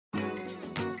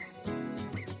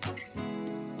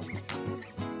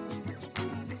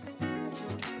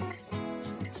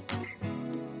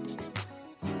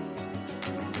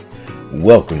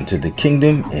Welcome to the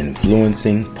Kingdom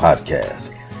Influencing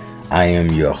Podcast. I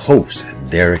am your host,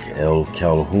 Derek L.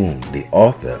 Calhoun, the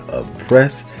author of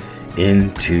Press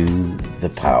Into the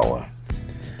Power.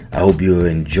 I hope you're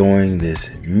enjoying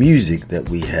this music that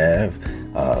we have.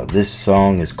 This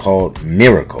song is called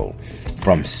Miracle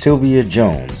from Sylvia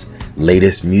Jones'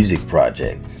 latest music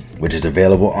project, which is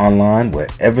available online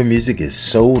wherever music is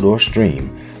sold or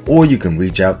streamed, or you can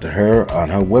reach out to her on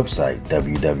her website,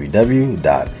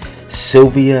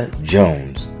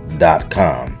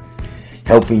 www.sylviajones.com,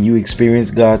 helping you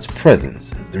experience God's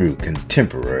presence through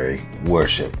contemporary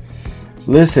worship.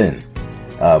 Listen,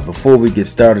 before we get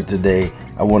started today,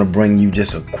 I want to bring you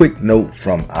just a quick note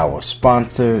from our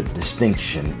sponsor,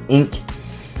 Distinction Inc.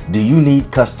 Do you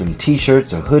need custom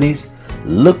t-shirts or hoodies?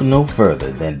 Look no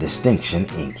further than Distinction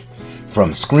Inc.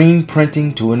 From screen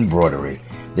printing to embroidery,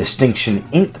 Distinction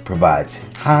Inc. provides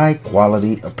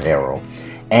high-quality apparel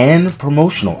and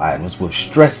promotional items with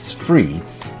stress-free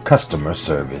customer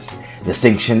service.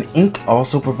 Distinction Inc.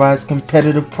 also provides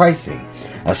competitive pricing,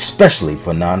 especially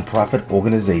for nonprofit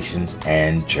organizations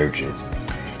and churches.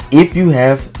 If you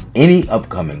have any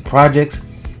upcoming projects,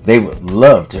 they would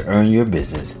love to earn your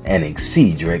business and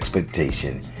exceed your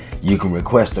expectation. You can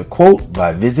request a quote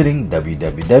by visiting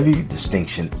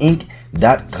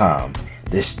www.distinctioninc.com.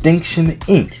 Distinction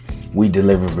Inc. We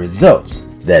deliver results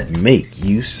that make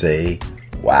you say,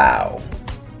 wow.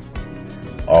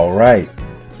 All right,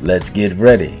 let's get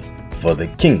ready for the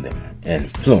Kingdom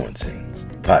Influencing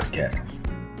Podcast.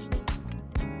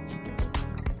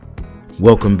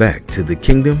 Welcome back to the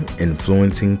Kingdom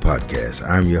Influencing Podcast.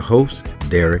 I'm your host,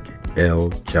 Derek L.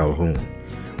 Calhoun.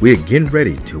 We are getting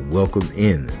ready to welcome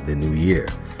in the new year.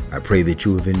 I pray that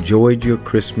you have enjoyed your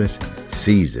Christmas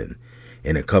season.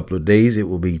 In a couple of days, it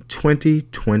will be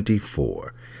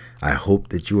 2024. I hope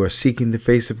that you are seeking the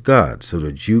face of God so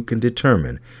that you can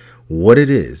determine what it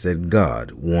is that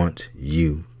God wants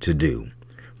you to do.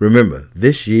 Remember,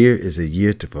 this year is a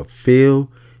year to fulfill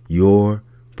your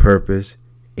purpose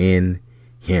in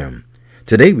Him.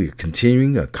 Today, we are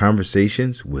continuing our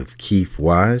conversations with Keith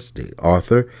Wise, the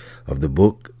author of the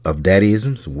book of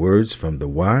Daddyisms, Words from the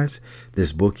Wise.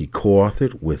 This book he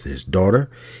co-authored with his daughter.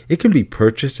 It can be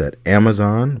purchased at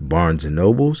Amazon, Barnes &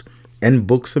 Nobles, and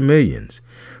Books A Millions.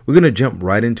 We're going to jump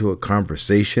right into a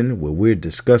conversation where we're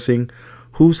discussing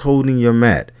who's holding your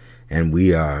mat, and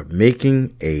we are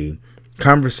making a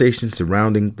conversation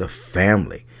surrounding the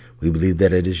family. We believe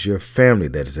that it is your family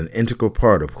that is an integral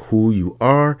part of who you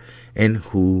are and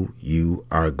who you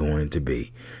are going to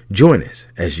be. Join us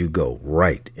as you go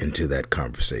right into that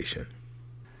conversation.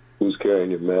 Who's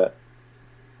carrying your mat?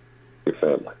 Your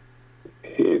family.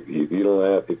 If you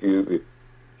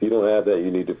don't have that,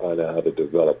 you need to find out how to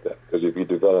develop that. Because if you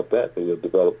develop that, then you'll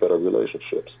develop better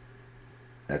relationships.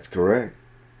 That's correct.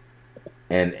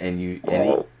 And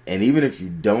even if you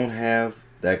don't have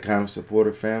that kind of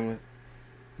supportive family,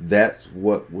 that's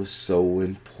what was so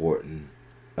important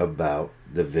about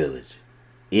the village.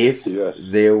 If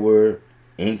there were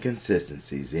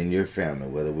inconsistencies in your family,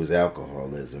 whether it was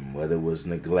alcoholism, whether it was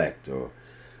neglect, or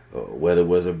whether it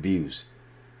was abuse,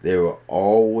 there were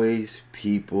always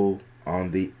people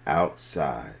on the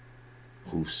outside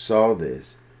who saw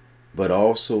this, but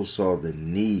also saw the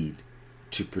need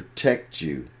to protect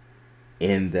you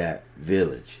in that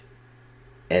village.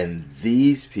 And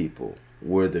these people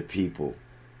were the people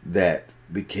that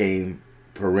became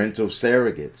parental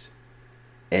surrogates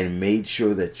and made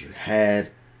sure that you had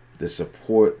the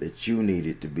support that you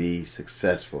needed to be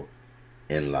successful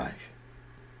in life.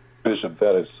 Bishop,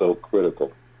 that is so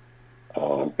critical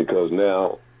because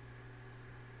now,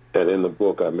 and in the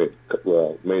book I made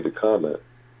the comment,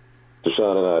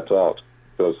 Deshaun and I talked,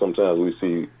 because sometimes we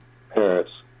see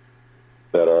parents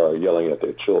that are yelling at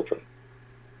their children.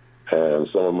 And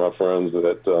some of my friends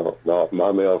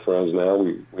my male friends now,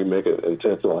 we make it an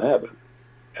intentional habit.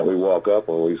 And we walk up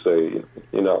and we say,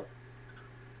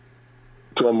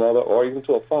 to a mother or even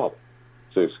to a father,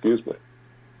 say, excuse me,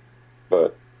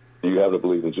 but you have to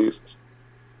believe in Jesus.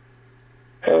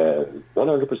 And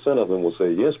 100% of them will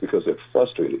say yes because they're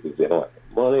frustrated because they don't have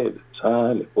the money, the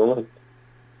time, the willing.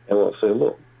 And we'll say,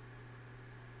 look,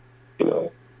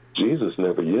 Jesus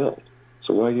never yelled.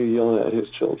 So why are you yelling at his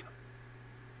children?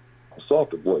 A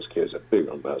softer voice carries a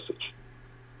bigger message.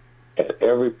 And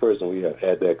every person we have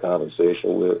had that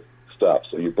conversation with stops.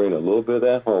 So you bring a little bit of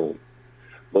that home,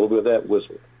 a little bit of that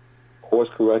whisper, course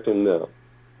correcting them,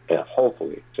 and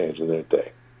hopefully changing their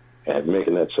day and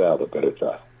making that child a better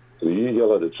child. So you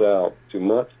yell at a child too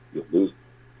much, you'll lose them.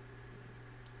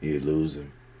 You lose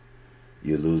them.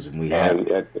 You lose them.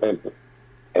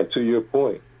 And to your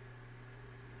point,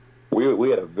 we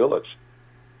had a village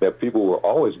that people were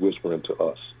always whispering to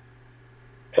us.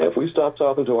 And if we stop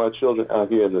talking to our children out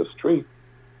here in the street,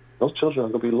 those children are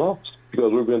going to be lost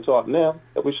because we've been taught now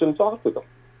that we shouldn't talk to them.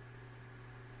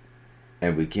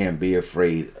 And we can't be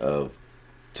afraid of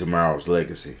tomorrow's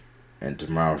legacy and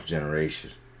tomorrow's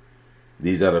generation.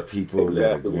 These are the people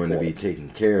that are going to be taking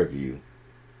care of you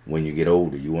when you get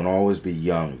older. You won't always be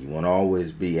young. You won't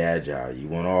always be agile. You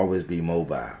won't always be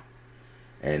mobile.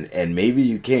 And maybe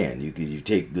you can. You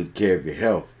take good care of your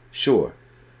health, sure.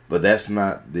 But that's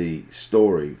not the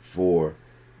story for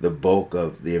the bulk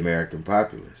of the American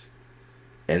populace.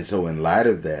 And so in light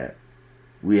of that,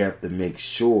 we have to make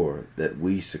sure that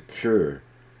we secure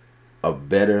a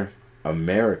better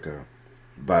America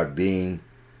by being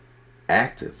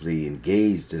actively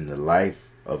engaged in the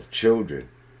life of children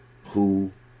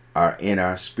who are in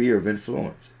our sphere of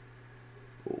influence.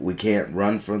 We can't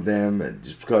run from them, and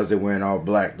just because they're wearing all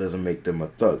black doesn't make them a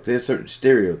thug. There's certain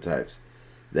stereotypes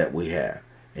that we have.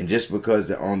 And just because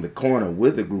they're on the corner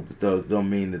with a group of thugs don't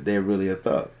mean that they're really a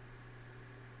thug.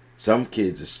 Some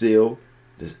kids are still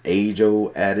this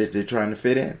age-old adage, they're trying to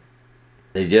fit in.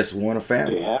 They just want a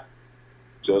family. Yeah,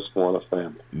 just want a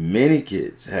family. Many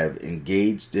kids have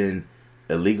engaged in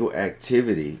illegal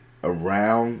activity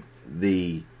around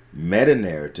the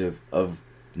meta-narrative of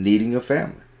needing a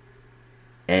family.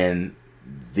 And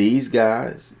these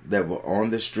guys that were on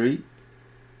the street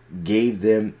gave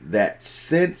them that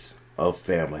sense of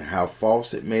family. How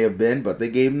false it may have been, but they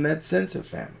gave them that sense of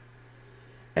family.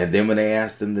 And then when they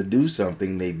asked them to do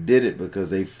something, they did it because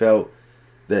they felt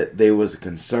that there was a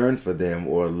concern for them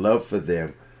or a love for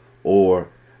them or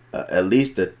at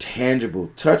least a tangible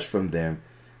touch from them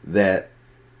that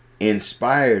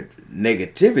inspired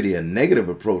negativity, a negative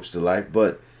approach to life,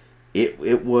 but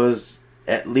it was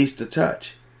at least a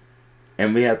touch.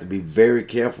 And we have to be very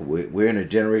careful. We're in a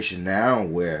generation now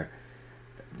where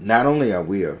not only are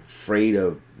we afraid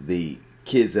of the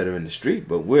kids that are in the street,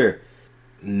 but we're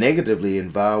negatively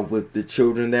involved with the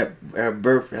children that have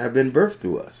been birthed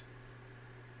through us.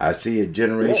 I see a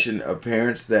generation of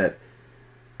parents that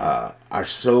are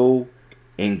so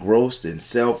engrossed in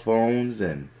cell phones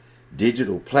and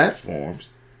digital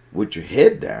platforms with your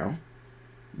head down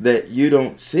that you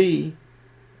don't see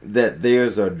that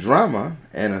there's a drama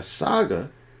and a saga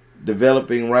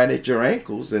developing right at your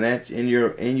ankles and in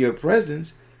your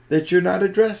presence that you're not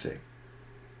addressing,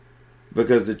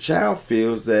 because the child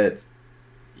feels that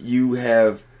you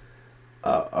have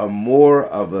a more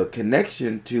of a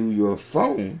connection to your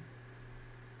phone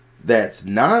that's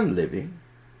non-living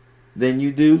than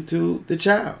you do to the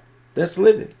child that's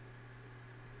living.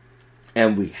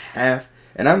 And we have,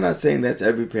 and I'm not saying that's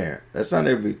every parent. That's not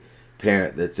every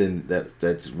parent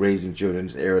that's raising children in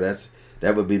this era.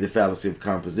 That would be the fallacy of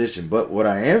composition. But what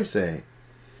I am saying,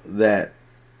 that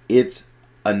it's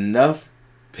enough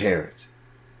parents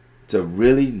to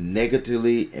really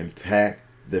negatively impact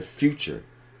the future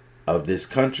of this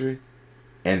country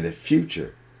and the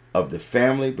future of the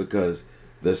family, because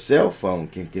the cell phone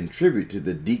can contribute to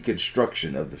the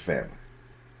deconstruction of the family.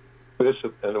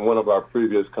 Bishop, in one of our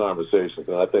previous conversations,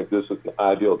 and I think this is an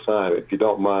ideal time, if you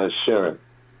don't mind sharing,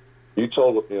 you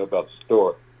told me about the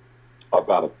story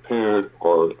about a parent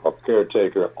or a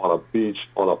caretaker on a beach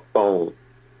on a phone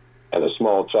and a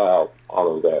small child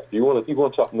on of that. You want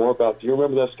to talk more about? Do you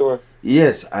remember that story?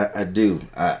 Yes, I do.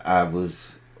 I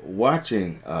was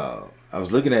watching. I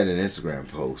was looking at an Instagram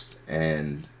post,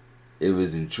 and it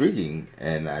was intriguing.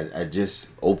 And I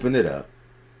just opened it up,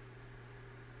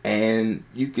 and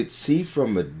you could see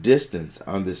from a distance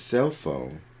on the cell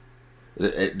phone.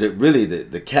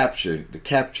 The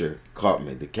capture caught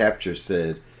me. The capture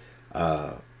said,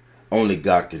 "Only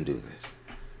God can do this."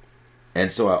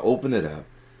 And so I opened it up,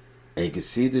 and you could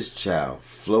see this child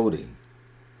floating.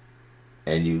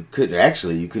 And you couldn't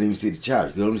even see the child.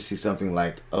 You could only see something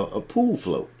like a pool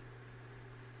float.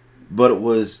 But it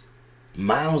was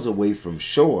miles away from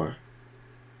shore.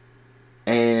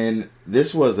 And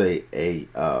this was a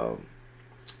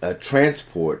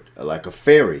transport, like a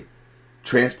ferry,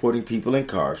 transporting people in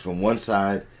cars from one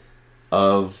side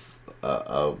of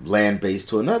a land base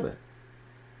to another.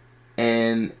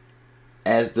 And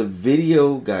as the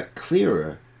video got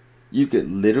clearer, you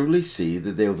could literally see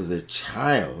that there was a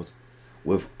child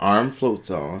with arm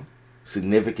floats on,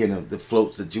 significant of the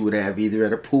floats that you would have either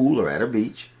at a pool or at a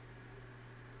beach,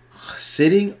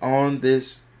 sitting on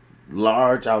this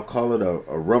large, I'll call it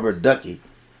a rubber ducky,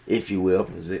 if you will,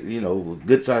 a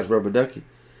good-sized rubber ducky,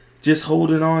 just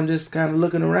holding on, just kind of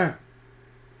looking around.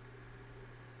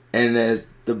 And as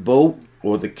the boat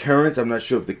or the currents, I'm not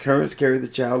sure if the currents carried the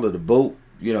child or the boat,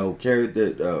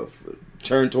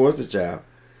 turned towards the child,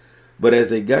 But as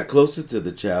they got closer to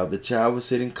the child was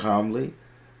sitting calmly,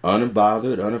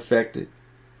 unbothered, unaffected.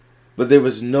 But there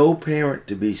was no parent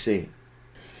to be seen.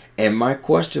 And my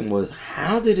question was,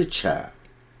 how did a child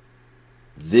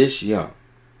this young,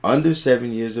 under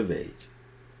 7 years of age,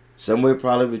 somewhere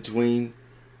probably between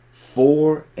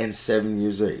 4 and 7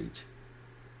 years of age,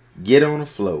 get on a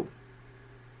float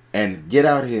and get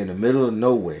out here in the middle of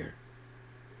nowhere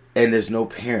and there's no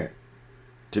parent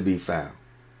to be found?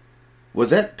 Was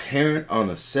that parent on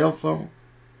a cell phone?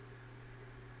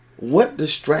 What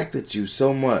distracted you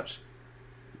so much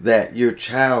that your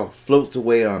child floats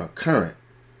away on a current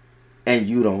and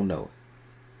you don't know it?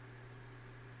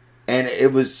 And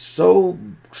it was so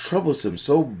troublesome,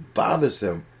 so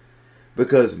bothersome,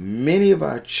 because many of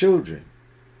our children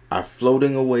are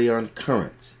floating away on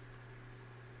currents.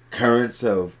 Currents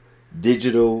of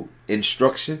digital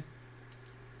instruction,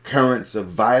 currents of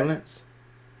violence,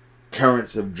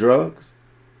 currents of drugs,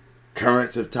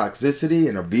 currents of toxicity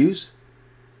and abuse.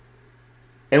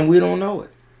 And we don't know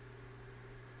it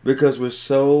because we're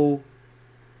so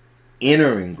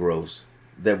inner engrossed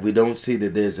that we don't see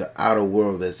that there's an outer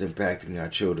world that's impacting our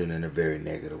children in a very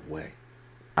negative way.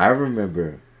 I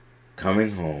remember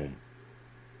coming home,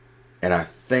 and I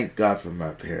thank God for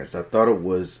my parents. I thought it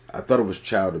was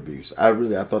child abuse. I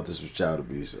thought this was child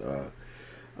abuse.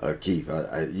 Keith,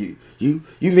 you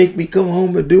make me come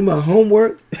home and do my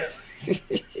homework,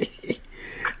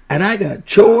 and I got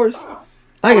chores.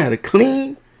 I gotta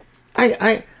clean.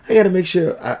 I gotta make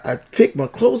sure I pick my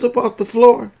clothes up off the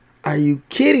floor. Are you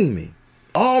kidding me?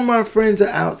 All my friends are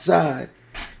outside,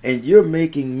 and you're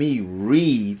making me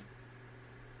read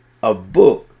a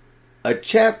book, a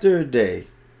chapter a day,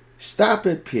 stop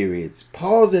at periods,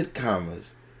 pause at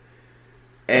commas,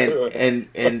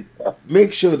 and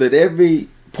make sure that every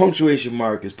punctuation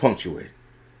mark is punctuated.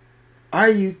 Are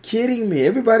you kidding me?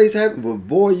 Everybody's happy, but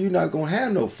boy, you're not going to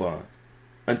have no fun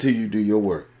until you do your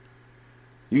work.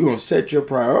 You're going to set your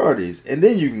priorities, and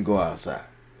then you can go outside.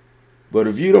 But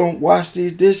if you don't wash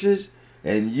these dishes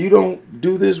and you don't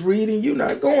do this reading, you're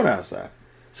not going outside.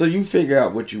 So you figure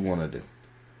out what you want to do.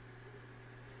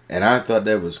 And I thought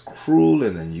that was cruel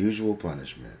and unusual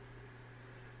punishment.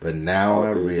 But now I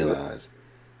realize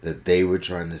that they were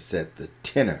trying to set the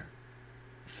tenor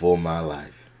for my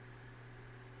life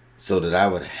so that I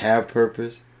would have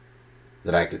purpose,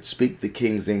 that I could speak the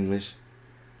King's English,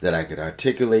 that I could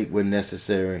articulate when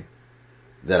necessary,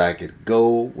 that I could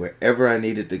go wherever I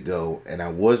needed to go, and I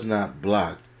was not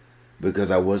blocked because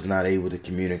I was not able to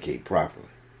communicate properly.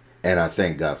 And I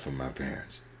thank God for my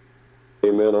parents.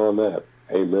 Amen on that.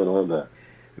 Amen on that.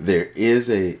 There is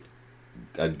a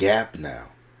gap now.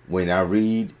 When I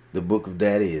read the book of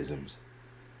Daddyisms,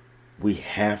 we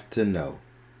have to know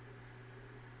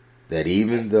that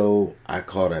even though I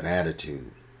caught an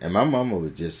attitude, and my mama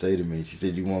would just say to me, she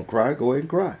said, "You want to cry? Go ahead and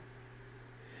cry.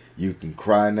 You can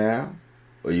cry now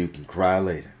or you can cry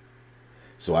later.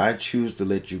 So I choose to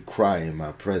let you cry in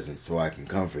my presence so I can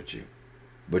comfort you.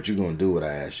 But you're going to do what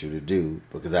I asked you to do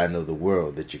because I know the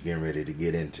world that you're getting ready to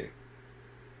get into.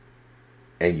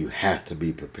 And you have to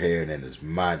be prepared, and it's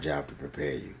my job to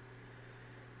prepare you."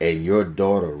 And your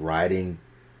daughter writing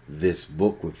this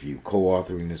book with you,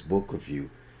 co-authoring this book with you,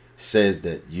 says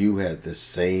that you had the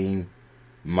same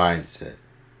mindset.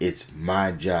 It's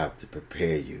my job to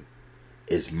prepare you.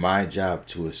 It's my job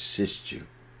to assist you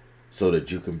so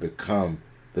that you can become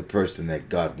the person that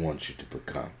God wants you to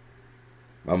become.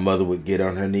 My mother would get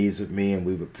on her knees with me and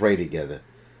we would pray together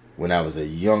when I was a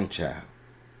young child.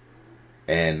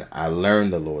 And I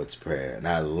learned the Lord's Prayer, and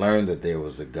I learned that there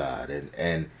was a God,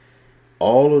 and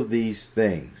all of these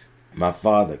things. My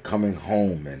father coming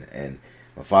home, and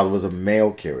my father was a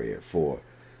mail carrier for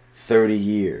 30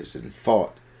 years and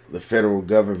fought the federal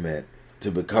government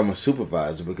to become a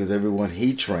supervisor because everyone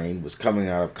he trained was coming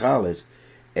out of college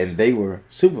and they were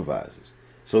supervisors.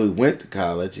 So he went to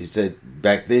college. He said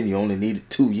back then you only needed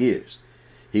 2 years.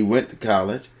 He went to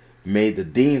college, made the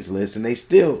dean's list, and they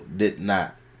still did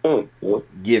not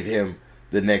give him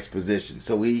the next position.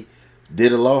 So he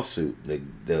did a lawsuit.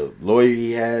 The lawyer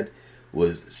he had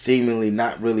was seemingly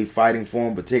not really fighting for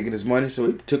him but taking his money, so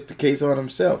he took the case on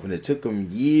himself, and it took him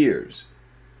years,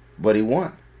 but he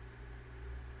won.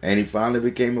 And he finally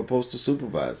became a postal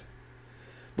supervisor.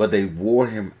 But they wore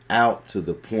him out to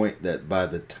the point that by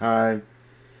the time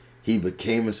he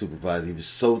became a supervisor, he was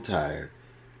so tired,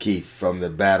 Keith, from the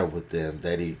battle with them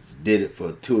that he did it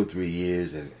for 2 or 3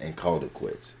 years and called it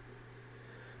quits.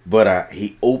 But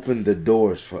he opened the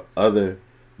doors for other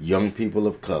young people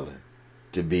of color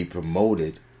to be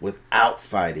promoted without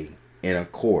fighting in a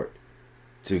court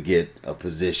to get a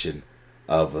position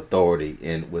of authority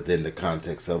within the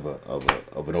context of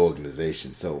an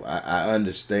organization. So I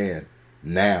understand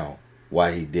now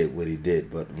why he did what he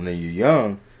did. But when you're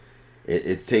young,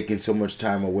 it's taking so much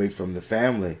time away from the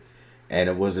family, and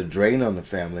it was a drain on the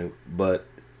family. But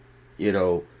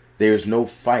there's no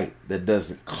fight that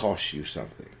doesn't cost you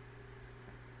something.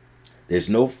 There's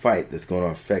no fight that's going to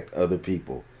affect other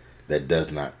people that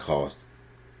does not cost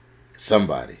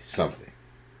somebody something.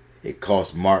 It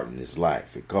cost Martin his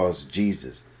life. It cost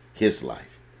Jesus his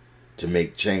life to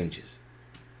make changes.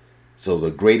 So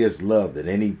the greatest love that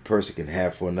any person can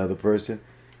have for another person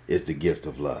is the gift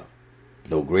of love.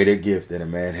 No greater gift than a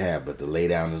man have but to lay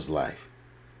down his life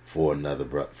for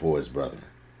for his brethren.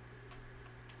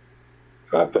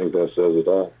 I think that says it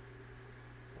all.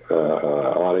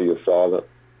 Honor your father.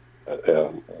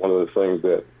 One of the things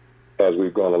that, as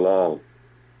we've gone along,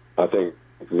 I think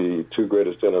the two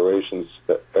greatest generations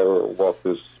that ever walked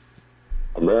this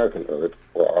American earth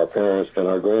were our parents and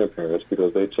our grandparents,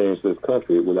 because they changed this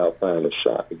country without firing a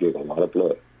shot. It gave a lot of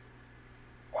blood.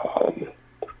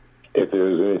 If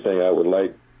there's anything I would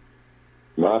like,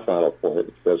 my final point,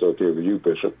 if that's okay with you,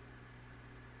 Bishop,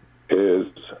 is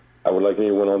I would like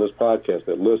anyone on this podcast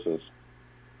that listens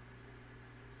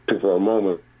to, for a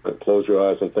moment, close your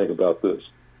eyes and think about this.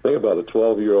 Think about a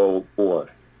 12-year-old boy,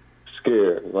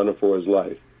 scared, running for his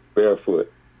life,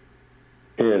 barefoot,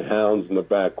 hearing hounds in the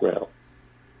background,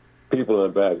 people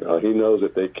in the background. He knows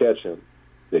if they catch him,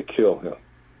 they kill him.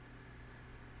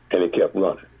 And he kept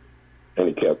running, and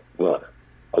he kept running.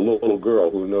 A little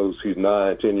girl who knows she's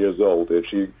 9, 10 years old, if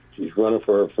she's running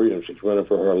for her freedom, she's running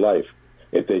for her life.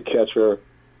 If they catch her,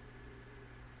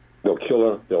 they'll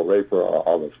kill her, they'll rape her, or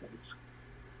other things.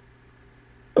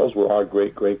 Those were our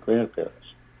great-great-grandparents,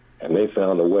 and they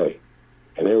found a way.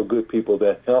 And they were good people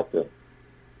that helped them,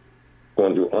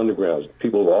 going through undergrounds,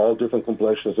 people of all different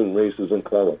complexions and races and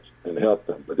colors, and helped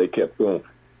them, but they kept going.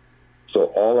 So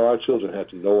all our children have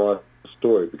to know our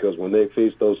story, because when they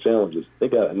face those challenges, they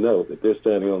got to know that they're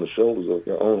standing on the shoulders of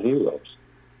their own heroes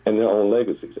and their own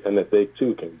legacies, and that they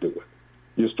too can do it.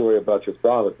 Your story about your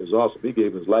father is awesome. He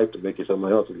gave his life to make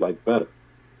somebody else's life better.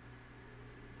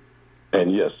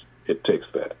 And yes, it takes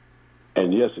that.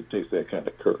 And yes, it takes that kind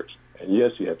of courage. And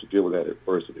yes, you have to deal with that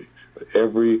adversity. But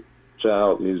every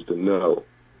child needs to know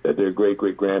that their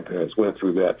great-great-grandparents went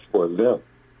through that for them.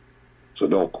 So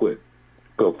don't quit.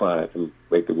 Go find and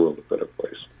make the world a better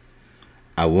place.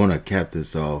 I want to cap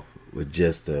this off with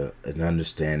just an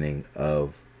understanding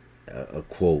of a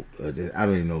quote. I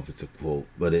don't even know if it's a quote,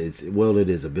 but it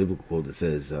is a biblical quote that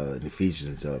says in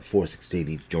Ephesians 4:16,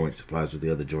 each joint supplies what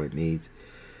the other joint needs.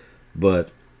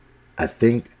 But I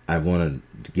think I want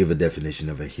to give a definition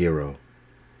of a hero.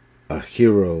 A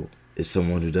hero is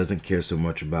someone who doesn't care so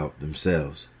much about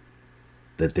themselves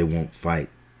that they won't fight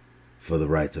for the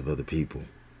rights of other people.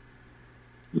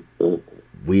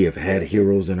 We have had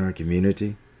heroes in our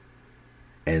community,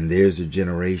 and there's a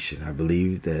generation, I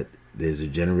believe that there's a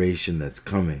generation that's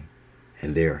coming,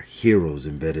 and there are heroes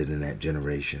embedded in that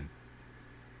generation.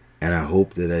 And I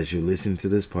hope that as you listen to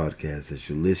this podcast, as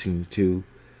you listen to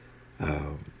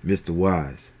Mr.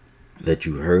 Wise, that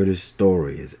you heard his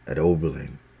story at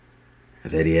Oberlin,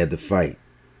 and that he had to fight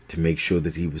to make sure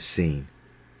that he was seen.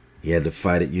 He had to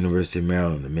fight at University of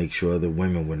Maryland to make sure other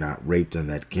women were not raped on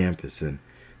that campus, and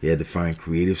he had to find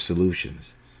creative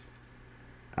solutions.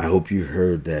 I hope you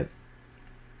heard that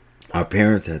our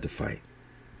parents had to fight,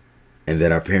 and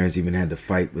that our parents even had to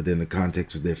fight within the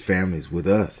context of their families with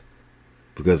us.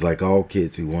 Because like all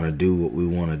kids, we want to do what we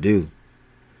want to do.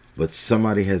 But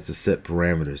somebody has to set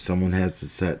parameters. Someone has to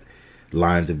set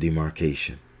lines of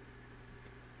demarcation.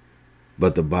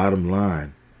 But the bottom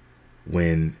line,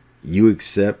 when you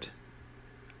accept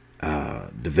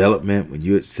development, when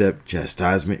you accept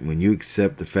chastisement, when you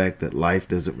accept the fact that life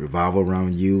doesn't revolve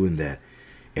around you, and that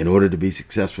in order to be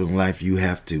successful in life, you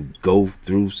have to go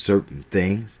through certain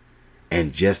things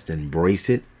and just embrace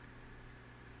it.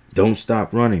 Don't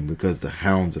stop running because the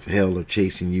hounds of hell are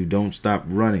chasing you. Don't stop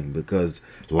running because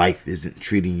life isn't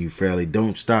treating you fairly.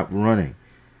 Don't stop running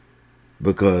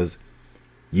because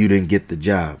you didn't get the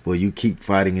job. Well, you keep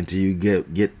fighting until you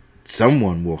get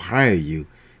someone will hire you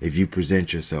if you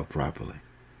present yourself properly.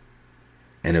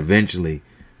 And eventually,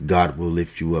 God will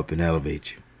lift you up and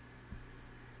elevate you.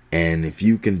 And if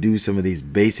you can do some of these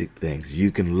basic things, you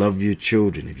can love your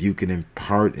children, if you can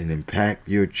impart and impact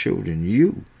your children,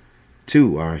 you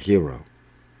too are a hero.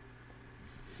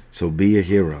 So be a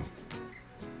hero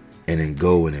and then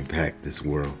go and impact this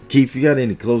world. Keith, you got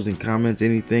any closing comments,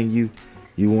 anything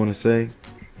you want to say?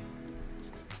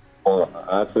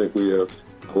 I think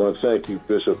I want to thank you,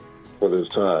 Bishop, for this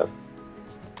time.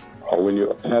 or when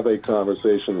you have a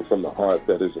conversation from the heart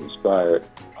that is inspired,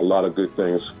 a lot of good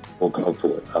things will come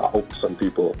from it. I hope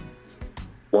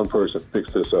one person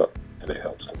picks this up and it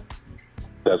helps them.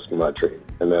 That's my dream,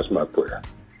 and that's my prayer.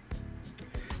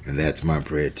 And that's my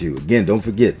prayer too. Again, don't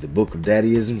forget the Book of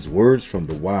Daddyisms, Words from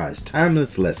the Wise,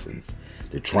 Timeless Lessons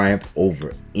to Triumph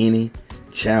Over Any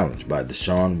Challenge by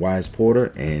Deshaun Wise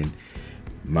Porter and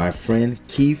my friend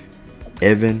Keith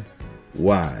Evan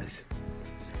Wise.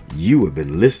 You have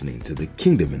been listening to the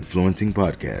Kingdom Influencing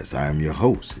Podcast. I am your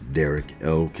host, Derek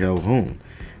L. Calhoun.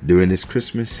 During this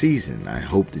Christmas season, I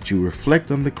hope that you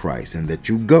reflect on the Christ and that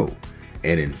you go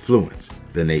and influence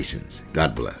the nations.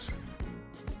 God bless.